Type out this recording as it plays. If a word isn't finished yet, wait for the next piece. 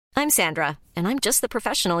I'm Sandra, and I'm just the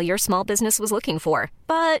professional your small business was looking for.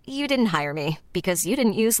 But you didn't hire me because you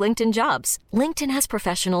didn't use LinkedIn Jobs. LinkedIn has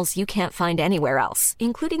professionals you can't find anywhere else,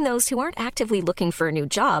 including those who aren't actively looking for a new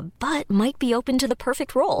job, but might be open to the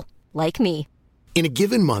perfect role, like me. In a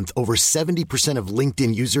given month, over 70% of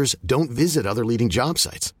LinkedIn users don't visit other leading job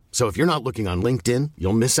sites. So if you're not looking on LinkedIn,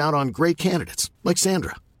 you'll miss out on great candidates like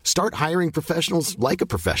Sandra. Start hiring professionals like a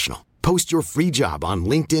professional. Post your free job on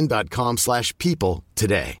linkedin.com/people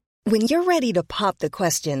today. When you're ready to pop the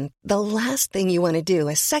question, the last thing you want to do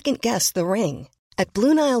is second-guess the ring. At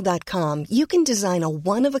BlueNile.com, you can design a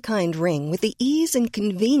one-of-a-kind ring with the ease and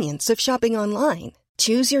convenience of shopping online.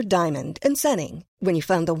 Choose your diamond and setting. When you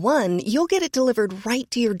find the one, you'll get it delivered right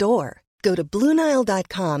to your door. Go to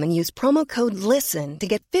BlueNile.com and use promo code LISTEN to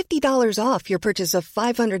get $50 off your purchase of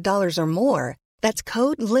 $500 or more. That's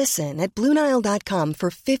code LISTEN at BlueNile.com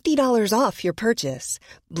for $50 off your purchase.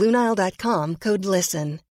 BlueNile.com, code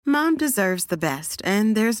LISTEN. Mom deserves the best,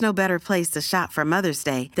 and there's no better place to shop for Mother's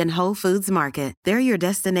Day than Whole Foods Market. They're your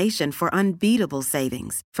destination for unbeatable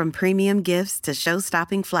savings, from premium gifts to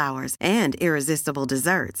show-stopping flowers and irresistible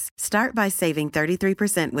desserts. Start by saving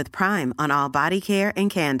 33% with Prime on all body care and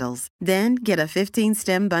candles. Then get a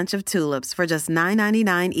 15-stem bunch of tulips for just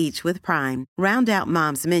 $9.99 each with Prime. Round out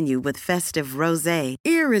Mom's menu with festive rosé,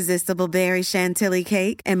 irresistible berry chantilly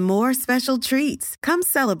cake, and more special treats. Come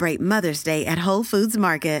celebrate Mother's Day at Whole Foods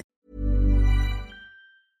Market.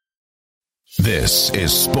 This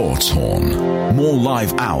is Sports Horn. More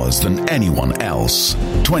live hours than anyone else.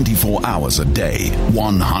 24 hours a day,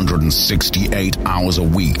 168 hours a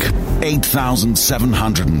week,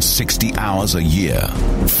 8,760 hours a year.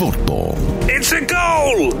 Football. It's a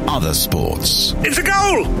goal! Other sports. It's a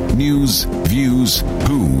goal! News, views,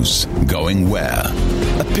 who's, going where.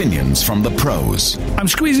 Opinions from the pros. I'm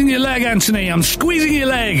squeezing your leg, Anthony. I'm squeezing your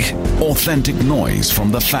leg. Authentic noise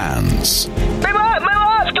from the fans. My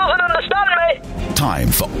wife doesn't understand me. Time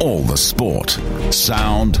for all the sport.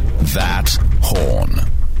 Sound that horn.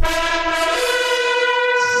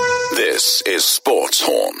 This is Sports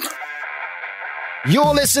Horn.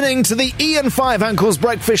 You're listening to the Ian Five Ankles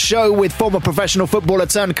Breakfast Show with former professional footballer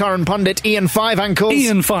turned current pundit Ian Five Ankles.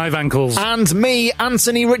 Ian Five Ankles. And me,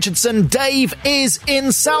 Anthony Richardson. Dave is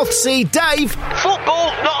in Southsea. Dave!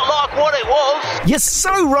 Football's not like what it was. You're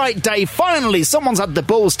so right, Dave. Finally, someone's had the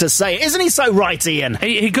balls to say it. Isn't he so right, Ian?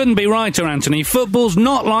 He couldn't be righter, Anthony. Football's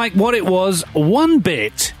not like what it was one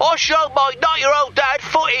bit. I showed my 9-year-old dad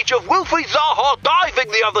footage of Wilfried Zaha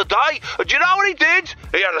diving the other day, and do you know what he did?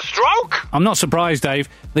 He had a stroke. I'm not surprised, Dave.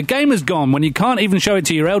 The game has gone when you can't even show it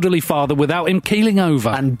to your elderly father without him keeling over.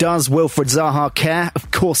 And does Wilfried Zaha care? Of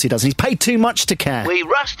course he doesn't. He's paid too much to care. We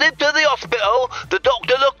rushed him to the hospital. The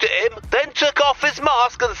doctor looked at him, then took off his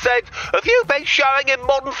mask and said, "Have you been showing him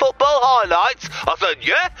modern football highlights?" I said,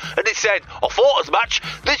 "Yeah." And he said, "I thought as much.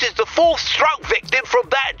 This is the 4th stroke victim from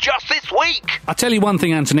that just this week." I'll tell you one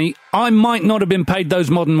thing, Anthony. I might not have been paid those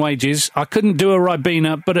modern wages. I couldn't do a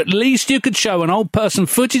Ribena, but at least you could show an old person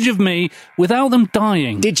footage of me without them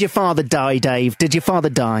dying. Did your father die, Dave? Did your father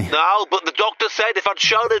die? No, but the doctor said if I'd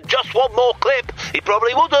shown him just one more clip, he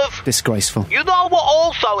probably would have. Disgraceful. You know what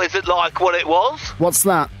also isn't like what it was? What's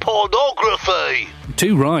that? Pornography.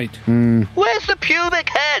 Too right. Where's the pubic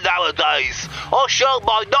hair nowadays? I showed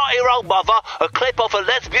my 90-year-old mother a clip of a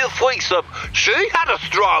lesbian threesome. She had a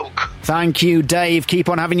stroke. Thank you, Dave. Keep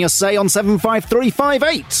on having your say on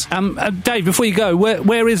 75358. Dave, before you go,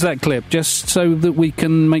 where is that clip? Just so that we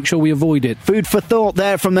can make sure we avoid it. Food for thought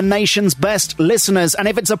there from the nation's best listeners. And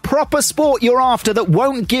if it's a proper sport you're after that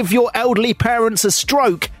won't give your elderly parents a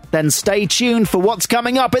stroke, then stay tuned for what's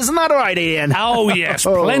coming up. Isn't that right, Ian? Oh, yes.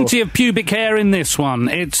 Plenty of pubic hair in this one.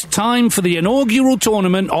 It's time for the inaugural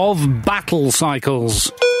tournament of Battle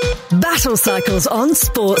Cycles. Battle Cycles on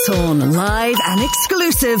Sports Horn. Live and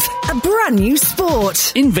exclusive. A brand new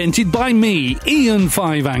sport. Invented by me, Ian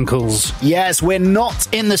Five Ankles. Yes, we're not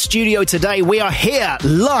in the studio today. We are here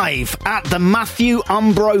live at the Matthew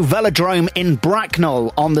Umbro Velodrome in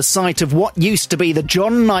Bracknell on the site of what used to be the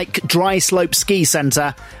John Nike Dry Slope Ski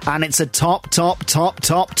Centre. And it's a top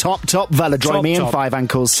velodrome, Ian Five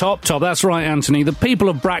Ankles. Top, that's right, Anthony. The people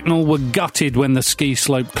of Bracknell were gutted when the ski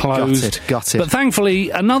slope closed. Gutted. But thankfully,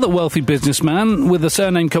 another wealthy businessman with a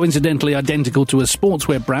surname coincidentally identical to a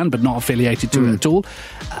sportswear brand, but not affiliated to it at all,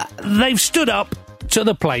 they've stood up to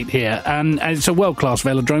the plate here, and it's a world-class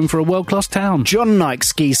velodrome for a world-class town. John Nike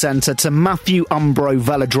Ski Centre to Matthew Umbro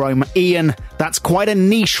Velodrome. Ian, that's quite a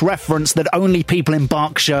niche reference that only people in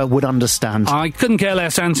Berkshire would understand. I couldn't care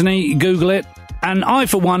less, Anthony. Google it. And I,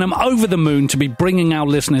 for one, am over the moon to be bringing our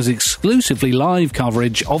listeners exclusively live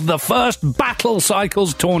coverage of the first Battle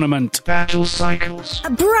Cycles tournament. Battle Cycles. A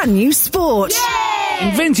brand new sport.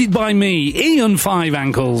 Invented by me, Ian Five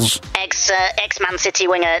Ankles. Ex-Man City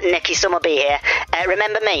winger Nicky Summerby here.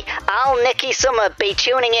 Remember me? I'll Nicky Summer be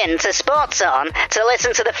tuning in to Sports On to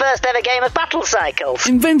listen to the first ever game of Battle Cycles.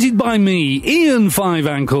 Invented by me, Ian Five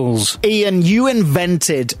Ankles. Ian, you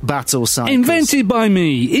invented Battle Cycles. Invented by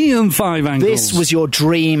me, Ian Five Ankles. This was your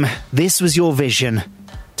dream. This was your vision.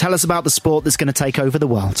 Tell us about the sport that's going to take over the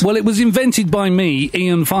world. Well, it was invented by me,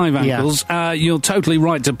 Ian Five Ankles. Yeah. You're totally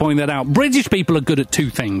right to point that out. British people are good at two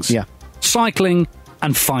things. Yeah. Cycling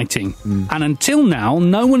and fighting. And until now,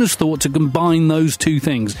 no one has thought to combine those two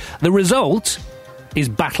things. The result is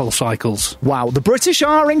Battle Cycles. Wow, the British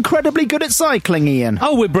are incredibly good at cycling, Ian.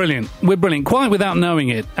 Oh, we're brilliant. We're brilliant, quite without knowing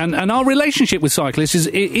it. And our relationship with cyclists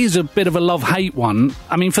is a bit of a love-hate one.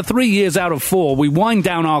 I mean, for 3 years out of 4, we wind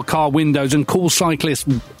down our car windows and call cyclists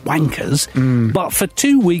wankers. But for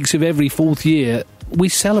 2 weeks of every 4th year, we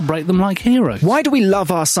celebrate them like heroes. Why do we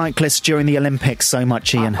love our cyclists during the Olympics so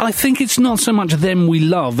much, Ian? I think it's not so much them we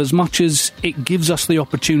love as much as it gives us the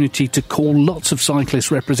opportunity to call lots of cyclists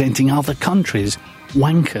representing other countries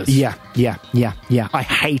wankers. Yeah. I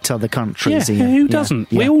hate other countries, yeah, Ian. Who doesn't?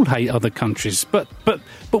 Yeah. We all hate other countries. But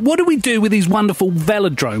what do we do with these wonderful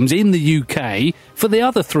velodromes in the UK for the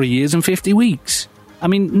other 3 years and 50 weeks? I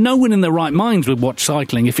mean, no one in their right minds would watch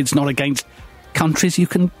cycling if it's not against countries you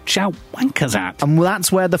can shout wankers at. And that's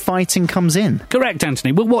where the fighting comes in. Correct,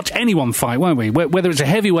 Anthony. We'll watch anyone fight, won't we? Whether it's a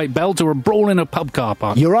heavyweight belt or a brawl in a pub car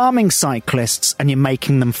park. You're arming cyclists and you're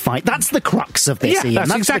making them fight. That's the crux of this, Ian.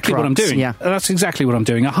 That's exactly what I'm doing. Yeah. That's exactly what I'm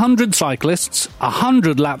doing. 100 cyclists,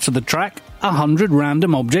 100 laps of the track, 100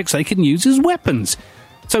 random objects they can use as weapons.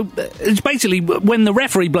 So it's basically, when the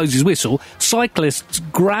referee blows his whistle, cyclists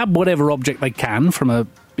grab whatever object they can from a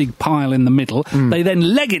big pile in the middle. They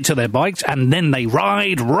then leg it to their bikes, and then they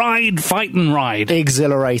ride, fight and ride.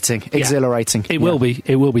 Exhilarating. It will be.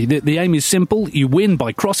 The aim is simple. You win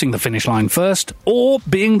by crossing the finish line first, or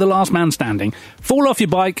being the last man standing. Fall off your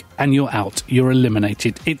bike, and you're out. You're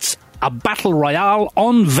eliminated. It's a battle royale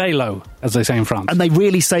on vélo, as they say in France. And they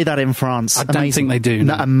really say that in France. I don't think they do.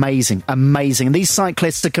 No. Amazing. And these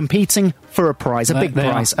cyclists are competing for a prize, a big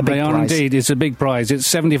prize. They are indeed. It's a big prize. It's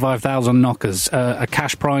 75,000 knockers. A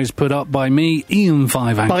cash prize put up by me, Ian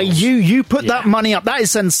Five Ankles. By you. You put that money up. That is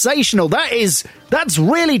sensational. That's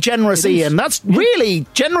really generous, Ian. That's really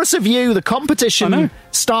generous of you, the competition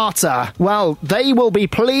starter. Well, they will be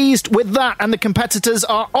pleased with that, and the competitors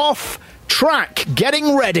are off track,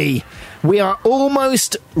 getting ready. We are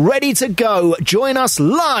almost ready to go. Join us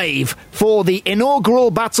live for the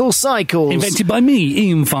inaugural Battle Cycles. Invented by me,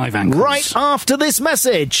 Ian Five Ankles. Right after this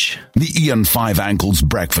message. The Ian Five Ankles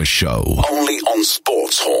Breakfast Show. Only on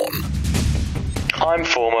Sports Horn. I'm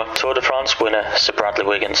former Tour de France winner Sir Bradley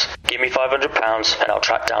Wiggins. Give me £500 and I'll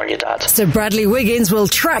track down your dad. Sir Bradley Wiggins will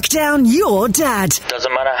track down your dad.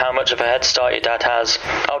 Doesn't matter how much of a head start your dad has,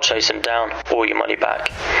 I'll chase him down, or your money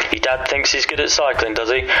back. Your dad thinks he's good at cycling,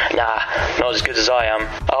 does he? Nah, not as good as I am.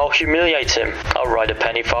 I'll humiliate him. I'll ride a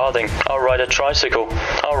penny farthing. I'll ride a tricycle.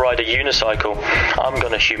 I'll ride a unicycle. I'm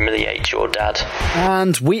going to humiliate your dad.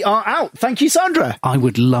 And we are out. Thank you, Sandra. I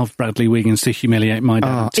would love Bradley Wiggins to humiliate my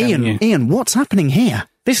dad. Ian, what's happening here?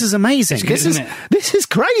 This is amazing. This is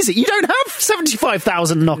crazy. You don't have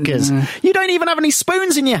 75,000 knockers. You don't even have any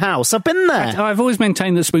spoons in your house. I've been there. I've always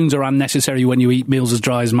maintained that spoons are unnecessary when you eat meals as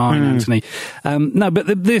dry as mine, Anthony. No, but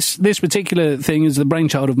this particular thing is the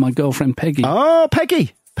brainchild of my girlfriend, Peggy. Oh,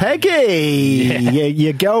 Peggy.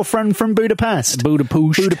 Your girlfriend from Budapest.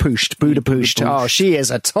 Budapest. Oh, she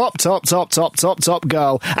is a top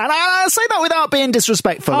girl. And I say that without being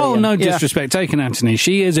disrespectful. Oh, Ian. no disrespect taken, Anthony.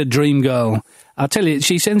 She is a dream girl. I'll tell you,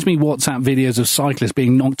 she sends me WhatsApp videos of cyclists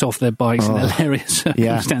being knocked off their bikes in hilarious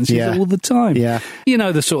circumstances all the time. Yeah. You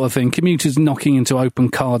know the sort of thing. Commuters knocking into open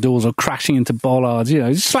car doors or crashing into bollards. You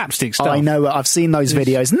know, slapstick stuff. I know. I've seen those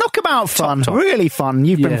videos. Knockabout fun. Top. Really fun.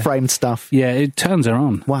 You've been framed stuff. Yeah, it turns her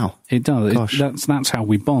on. Wow. It does. Gosh. That's how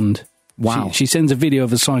we bond. Wow. She sends a video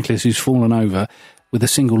of a cyclist who's fallen over with a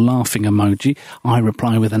single laughing emoji. I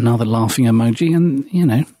reply with another laughing emoji, and, you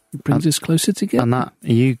know, it brings us closer together. And that,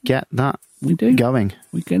 you get that. We do. Going.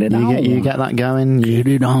 We get it on. You get that going. Get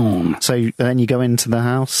it on. So then you go into the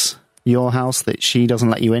house, your house, that she doesn't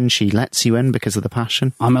let you in. She lets you in because of the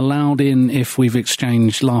passion. I'm allowed in if we've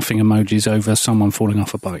exchanged laughing emojis over someone falling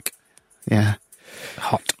off a bike. Yeah.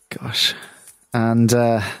 Hot. Gosh. And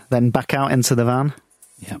then back out into the van.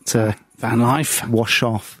 Yeah. To van life. Wash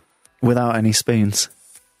off without any spoons.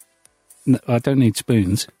 No, I don't need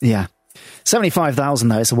spoons. Yeah. $75,000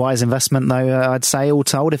 though, it's a wise investment though, I'd say, all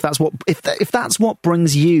told, if that's what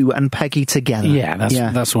brings you and Peggy together.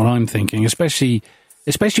 Yeah, that's what I'm thinking, especially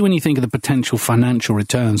when you think of the potential financial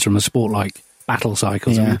returns from a sport like battle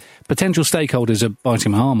cycles. Yeah. I mean, potential stakeholders are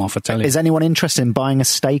biting my arm off, I tell you. Is anyone interested in buying a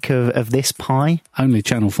stake of this pie? Only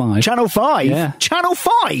Channel 5. Channel 5? Yeah. Channel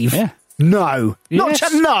 5? Yeah. No.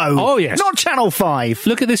 Yes. No. Oh, yes. Not Channel 5.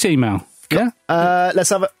 Look at this email. Yeah. Let's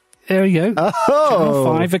have a... There you go. Oh.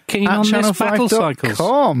 Channel 5 are keen on this battle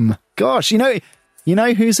cycles. Gosh, you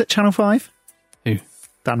know who's at Channel 5? Who?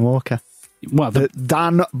 Dan Walker. Well,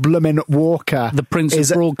 Dan Bloomin' Walker. The Prince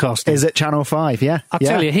of Broadcasting. Is at Channel 5, yeah. I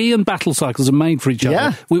tell you, he and battle cycles are made for each other.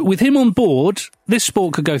 Yeah. With him on board, this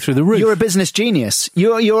sport could go through the roof. You're a business genius.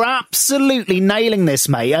 You're absolutely nailing this,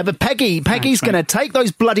 mate. But Peggy's going to take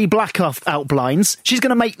those bloody black outlines. She's going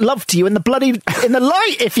to make love to you in the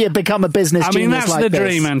light if you become a business genius. I mean, that's the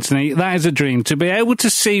dream, Anthony. That is a dream. To be able to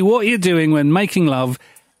see what you're doing when making love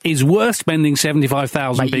is worth spending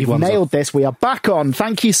 75,000 big ones. You've nailed this. We are back on.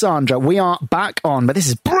 Thank you, Sandra. We are back on. But this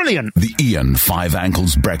is brilliant. The Ian Five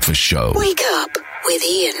Ankles Breakfast Show. Wake up with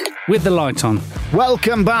Ian. With the light on.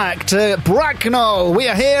 Welcome back to Bracknell. We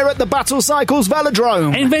are here at the Battle Cycles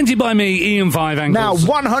Velodrome. Invented by me, Ian Five Ankles.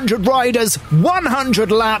 Now, 100 riders,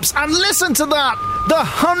 100 laps, and listen to that. The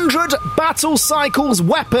 100 Battle Cycles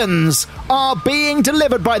weapons are being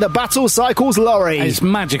delivered by the Battle Cycles lorry. It's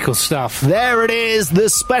magical stuff. There it is, the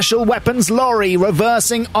special weapons lorry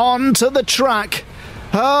reversing onto the track.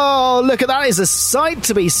 Oh, look at that. It's a sight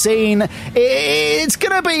to be seen. It's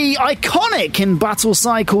going to be iconic in Battle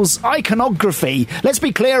Cycles iconography. Let's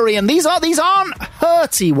be clear, Ian. These aren't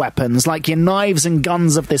hurty weapons like your knives and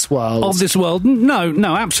guns of this world. Of this world?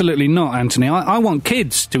 No, absolutely not, Anthony. I want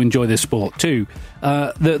kids to enjoy this sport too.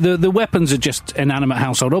 The weapons are just inanimate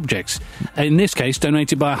household objects. In this case,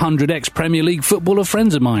 donated by 100 ex-Premier League footballer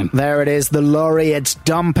friends of mine. There it is, the lorry. It's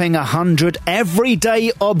dumping 100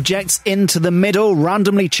 everyday objects into the middle,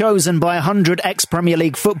 randomly chosen by 100 ex-Premier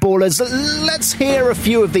League footballers. Let's hear a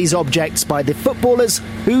few of these objects by the footballers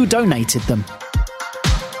who donated them.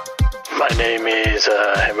 My name is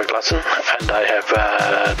Henrik Glasson, and I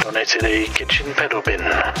have donated a kitchen pedal bin.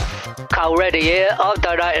 Cole Reddy here. I've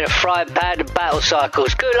donated a frying pan and battle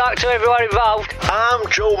cycles. Good luck to everyone involved. I'm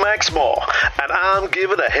Joe Maxmore, and I'm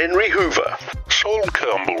giving a Henry Hoover. Sol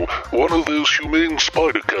Campbell, one of those humane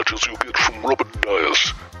spider catchers you get from Robert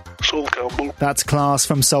Dyas. Sol Campbell. That's class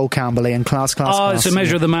from Sol Campbell, Ian. Class. It's a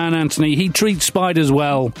measure of the man, Anthony. He treats spiders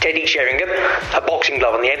well. Teddy Sheringham, a boxing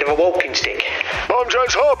glove on the end of a walking stick. I'm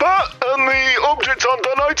James Harper, and the object I'm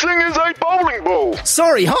donating is a bowling ball.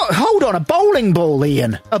 Sorry, hold on. A bowling ball,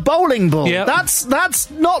 Ian. A bowling ball. Yep.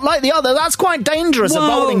 That's not like the other. That's quite dangerous, well, a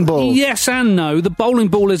bowling ball. Yes and no. The bowling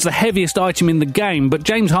ball is the heaviest item in the game, but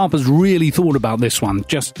James Harper's really thought about this one,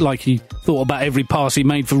 just like he thought about every pass he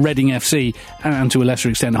made for Reading FC, and to a lesser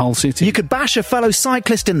extent, Hull City. You could bash a fellow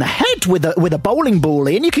cyclist in the head with a bowling ball,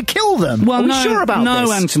 Ian. You could kill them. Well, Are we sure about this?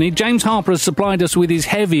 No, Anthony. James Harper has supplied us with his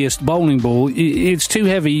heaviest bowling ball. It's too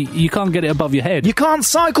heavy. You can't get it above your head. You can't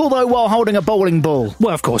cycle, though, while holding a bowling ball.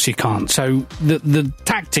 Well, of course you can't. So the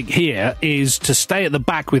tactic here is to stay at the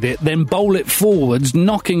back with it, then bowl it forwards,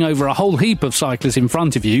 knocking over a whole heap of cyclists in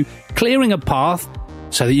front of you, clearing a path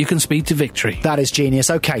so that you can speed to victory. That is genius.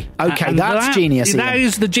 Okay, that's genius. That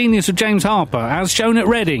is the genius of James Harper, as shown at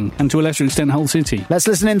Reading, and to a lesser extent, Hull City. Let's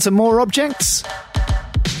listen into more objects.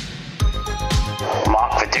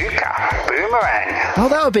 Mark Viduka, boomerang. Oh,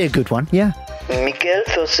 that would be a good one, yeah. Mikael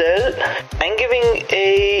Forsell, I'm giving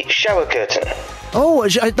a shower curtain. Oh,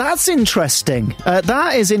 that's interesting.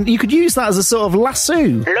 You could use that as a sort of lasso.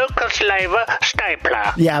 Lucas Lever,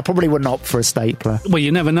 stapler. Yeah, I probably wouldn't opt for a stapler. Well,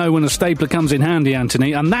 you never know when a stapler comes in handy,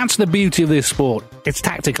 Anthony, and that's the beauty of this sport. It's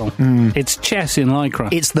tactical. It's chess in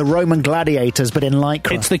Lycra. It's the Roman gladiators, but in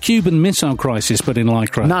Lycra. It's the Cuban Missile Crisis, but in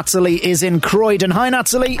Lycra. Natalie is in Croydon. Hi,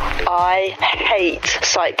 Natalie. I hate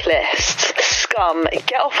cyclists. Scum.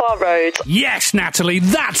 Get off our roads. Yes, Natalie,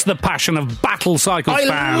 that's the passion of Battle Cycles fans.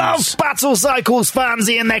 I love Battle Cycles fans,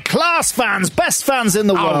 Ian. They're class fans, best fans in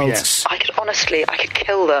the world. Yes. I could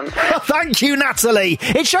kill them. Thank you, Natalie.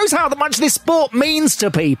 It shows how much this sport means to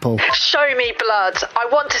people. Show me blood. I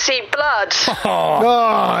want to see blood.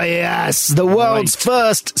 Oh, yes. The world's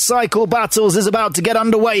first cycle battles is about to get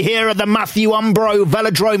underway here at the Matthew Umbro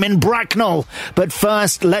Velodrome in Bracknell. But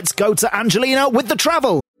first, let's go to Angelina with the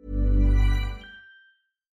travel.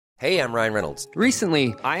 Hey, I'm Ryan Reynolds.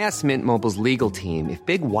 Recently, I asked Mint Mobile's legal team if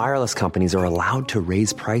big wireless companies are allowed to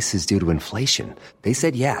raise prices due to inflation. They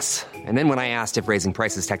said yes. And then when I asked if raising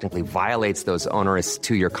prices technically violates those onerous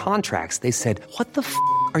 2-year contracts, they said, "What the f***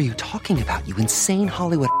 are you talking about, you insane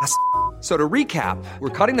Hollywood ass f- So to recap, we're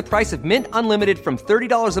cutting the price of Mint Unlimited from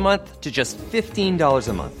 $30 a month to just $15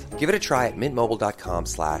 a month. Give it a try at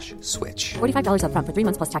mintmobile.com/switch. $45 up front for 3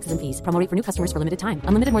 months plus taxes and fees. Promo rate for new customers for limited time.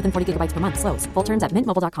 Unlimited more than 40 gigabytes per month. Slows full terms at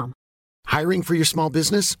mintmobile.com. Hiring for your small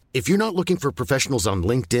business? If you're not looking for professionals on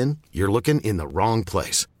LinkedIn, you're looking in the wrong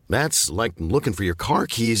place. That's like looking for your car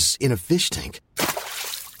keys in a fish tank.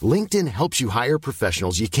 LinkedIn helps you hire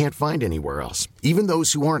professionals you can't find anywhere else, even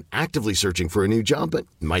those who aren't actively searching for a new job but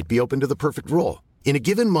might be open to the perfect role. In a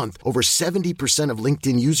given month, over 70% of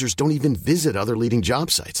LinkedIn users don't even visit other leading job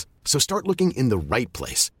sites. So start looking in the right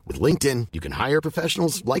place. With LinkedIn, you can hire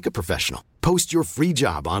professionals like a professional. Post your free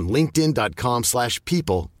job on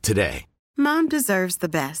linkedin.com/people today. Mom deserves the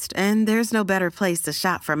best, and there's no better place to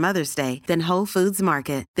shop for Mother's Day than Whole Foods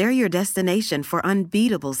Market. They're your destination for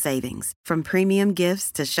unbeatable savings, from premium gifts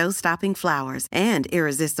to show-stopping flowers and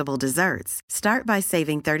irresistible desserts. Start by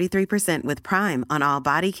saving 33% with Prime on all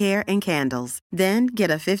body care and candles. Then get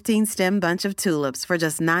a 15-stem bunch of tulips for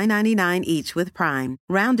just $9.99 each with Prime.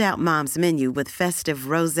 Round out Mom's menu with festive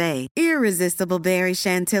rosé, irresistible berry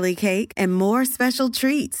chantilly cake, and more special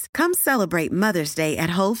treats. Come celebrate Mother's Day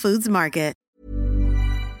at Whole Foods Market.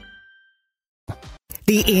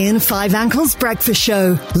 The Ian Five Ankles Breakfast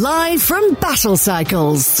Show, live from Battle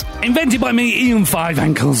Cycles. Invented by me, Ian Five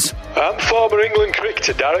Ankles. I'm former England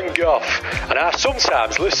cricketer Darren Gough, and I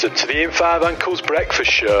sometimes listen to the Ian Five Ankles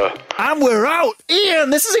Breakfast Show. And we're out! Ian,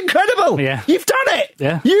 this is incredible! Yeah. You've done it!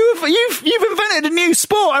 Yeah. You've invented a new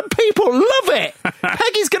sport and people love it!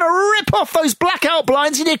 Peggy's going to rip off those blackout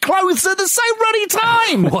blinds in your clothes at the same ruddy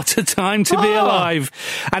time! What a time to be alive.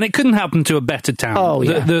 And it couldn't happen to a better town. Oh,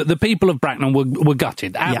 yeah. The people of Bracknell were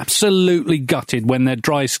gutted, absolutely gutted when their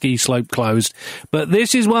dry ski slope closed. But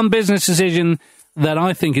this is one business decision that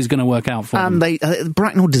I think is going to work out for them. And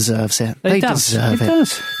Bracknell deserves it. They deserve it. It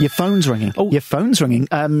does. Your phone's ringing. Oh. Your phone's ringing.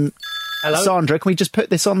 Hello? Sandra, can we just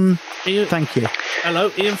put this on? Ian. Thank you.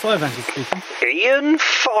 Hello, Ian Five Ankles speaking. Ian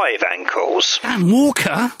Five Ankles. Dan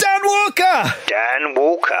Walker? Dan Walker! Dan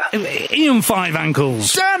Walker. Ian Five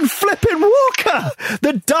Ankles. Dan flippin' Walker!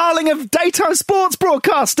 The darling of daytime sports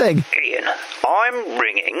broadcasting! Ian, I'm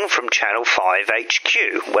ringing from Channel 5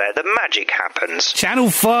 HQ, where the magic happens.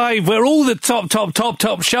 Channel 5, where all the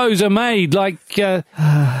top shows are made, like, Do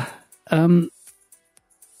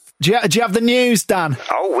you have the news, Dan?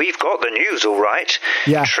 Oh, we've got the news, all right.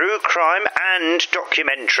 Yeah. True crime and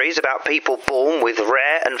documentaries about people born with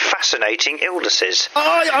rare and fascinating illnesses.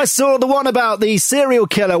 Oh, I saw the one about the serial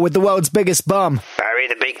killer with the world's biggest bum. Barry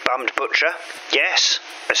the Big Bummed Butcher. Yes,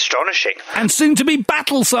 astonishing. And soon to be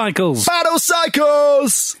Battle Cycles. Battle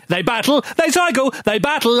Cycles! They battle, they cycle, they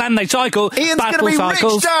battle and they cycle. Ian's Battle going to be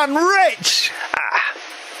Cycles. rich, Dan, rich!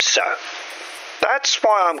 So, that's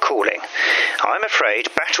why I'm calling. I'm afraid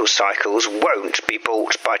Battle Cycles won't be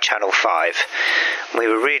bought by Channel 5. We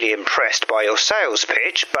were really impressed by your sales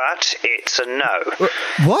pitch, but it's a no.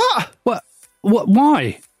 What? What?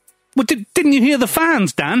 Why? Well, didn't you hear the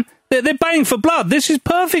fans, Dan? They're baying for blood. This is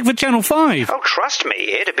perfect for Channel 5. Oh, trust me,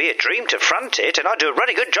 it'd be a dream to front it, and I do a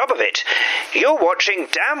really good job of it. You're watching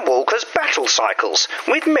Dan Walker's Battle Cycles,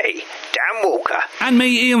 with me, Dan Walker. And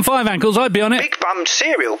me, Ian Five Ankles, I'd be on it. Big-bummed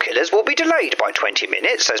serial killers will be delayed by 20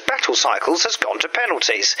 minutes as Battle Cycles has gone to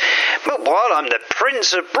penalties. But while I'm the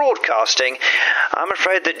Prince of Broadcasting, I'm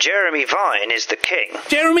afraid that Jeremy Vine is the king.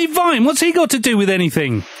 Jeremy Vine? What's he got to do with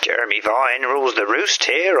anything? Jeremy Vine rules the roost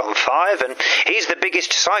here on 5, and he's the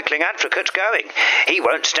biggest cycling advocate going. He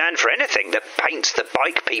won't stand for anything that paints the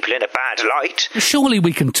bike people in a bad light. Surely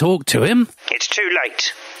we can talk to him. It's too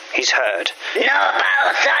late. He's heard. No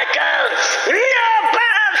Battle Cycles! No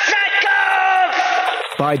Battle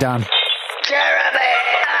Cycles! Bye, Dan. Jeremy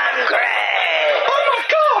angry! Oh my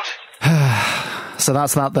God! So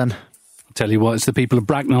that's that then. I'll tell you what, it's the people of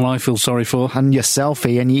Bracknell I feel sorry for. And yourself,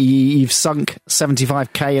 Ian. You've sunk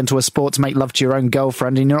 75k into a sport to make love to your own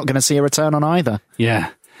girlfriend, and you're not going to see a return on either.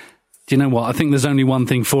 Yeah. Do you know what? I think there's only one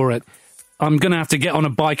thing for it. I'm going to have to get on a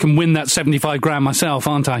bike and win that 75 grand myself,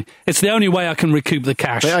 aren't I? It's the only way I can recoup the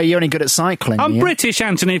cash. But are you only good at cycling? I'm Ian? British,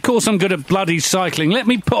 Anthony. Of course I'm good at bloody cycling. Let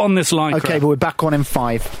me put on this lycra. Okay, but we're back on in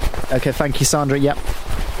 5. Okay, thank you, Sandra. Yep.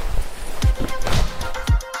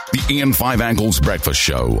 The Ian Five Ankles Breakfast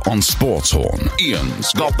Show on Sports Horn.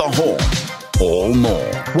 Ian's got the horn. All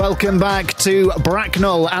more. Welcome back to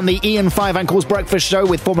Bracknell and the Ian Five Ankles Breakfast Show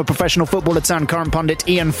with former professional footballer turned current pundit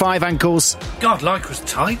Ian Five Ankles. God, lycra's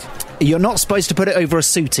tight. You're not supposed to put it over a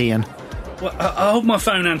suit, Ian. Well, I'll hold my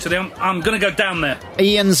phone, Anthony. I'm going to go down there.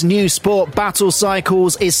 Ian's new sport, Battle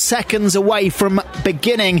Cycles, is seconds away from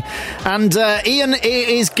beginning. And Ian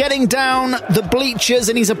is getting down the bleachers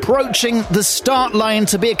and he's approaching the start line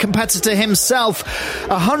to be a competitor himself.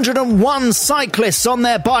 101 cyclists on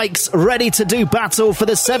their bikes ready to do battle for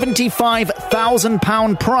the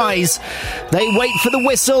 £75,000 prize. They wait for the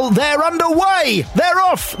whistle. They're underway. They're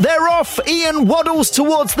off. Ian waddles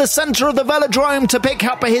towards the centre of the velodrome to pick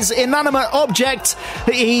up his inanimate object.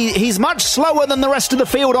 He's much slower than the rest of the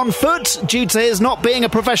field on foot due to his not being a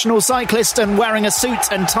professional cyclist and wearing a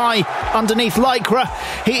suit and tie underneath lycra.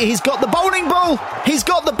 He's got the bowling ball. He's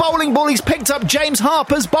picked up James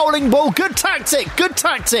Harper's bowling ball. Good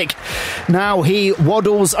tactic. Now he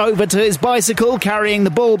waddles over to his bicycle, carrying the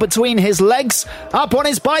ball between his legs, up on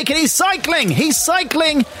his bike, and he's cycling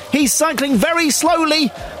very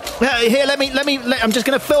slowly. Here, I'm just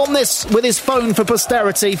going to film this with his phone for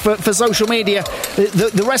posterity, for social media.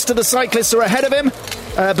 The rest of the cyclists are ahead of him,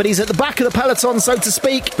 but he's at the back of the peloton, so to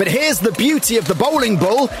speak. But here's the beauty of the bowling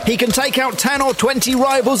ball. He can take out 10 or 20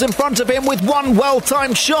 rivals in front of him with one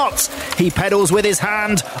well-timed shot. He pedals with his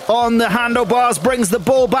hand on the handlebars, brings the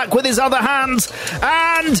ball back with his other hand,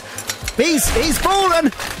 and he's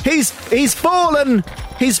fallen. He's fallen.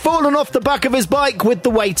 He's fallen off the back of his bike with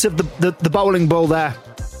the weight of the bowling ball there.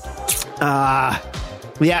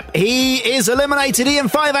 Yep, he is eliminated. Ian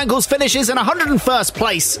Five Ankles finishes in 101st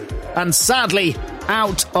place and sadly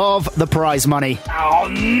out of the prize money. Oh,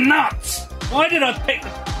 nuts! Why did I pick the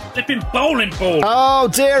flipping bowling ball? Oh,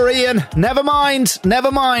 dear, Ian. Never mind.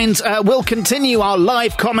 We'll continue our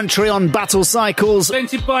live commentary on Battle Cycles.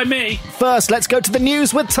 Presented by me. First, let's go to the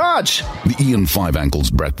news with Taj. The Ian Five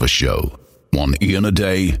Ankles Breakfast Show. One Ian a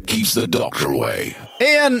day keeps the doctor away.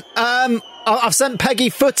 Ian, I've sent Peggy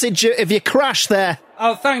footage of your crash there.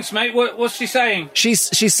 Oh, thanks, mate. What's she saying? She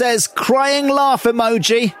says crying laugh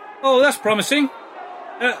emoji. Oh, that's promising.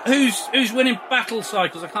 Who's winning Battle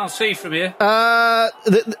Cycles? I can't see from here.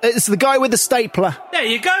 It's the guy with the stapler. There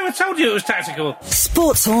you go. I told you it was tactical.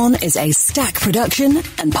 Sports Horn is a Stack production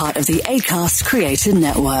and part of the Acast Creator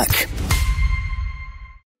Network.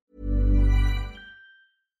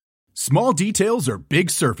 Small details are big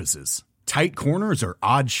surfaces. Tight corners are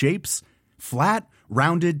odd shapes. Flat,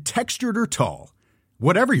 rounded, textured, or tall.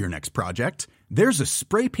 Whatever your next project, there's a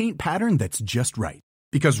spray paint pattern that's just right.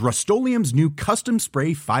 Because Rust-Oleum's new Custom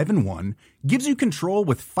Spray 5-in-1 gives you control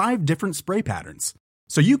with 5 different spray patterns.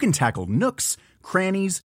 So you can tackle nooks,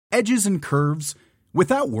 crannies, edges, and curves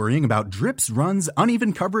without worrying about drips, runs,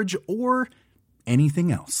 uneven coverage, or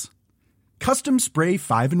anything else. Custom Spray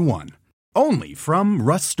 5-in-1. Only from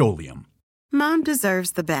Rust-Oleum. Mom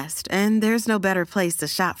deserves the best, and there's no better place to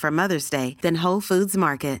shop for Mother's Day than Whole Foods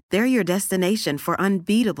Market. They're your destination for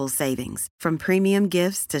unbeatable savings, from premium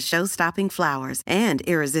gifts to show-stopping flowers and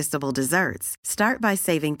irresistible desserts. Start by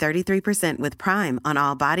saving 33% with Prime on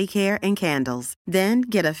all body care and candles. Then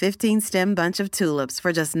get a 15-stem bunch of tulips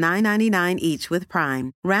for just $9.99 each with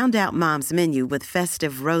Prime. Round out Mom's menu with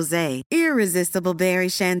festive rosé, irresistible berry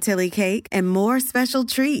chantilly cake, and more special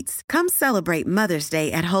treats. Come celebrate Mother's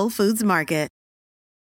Day at Whole Foods Market.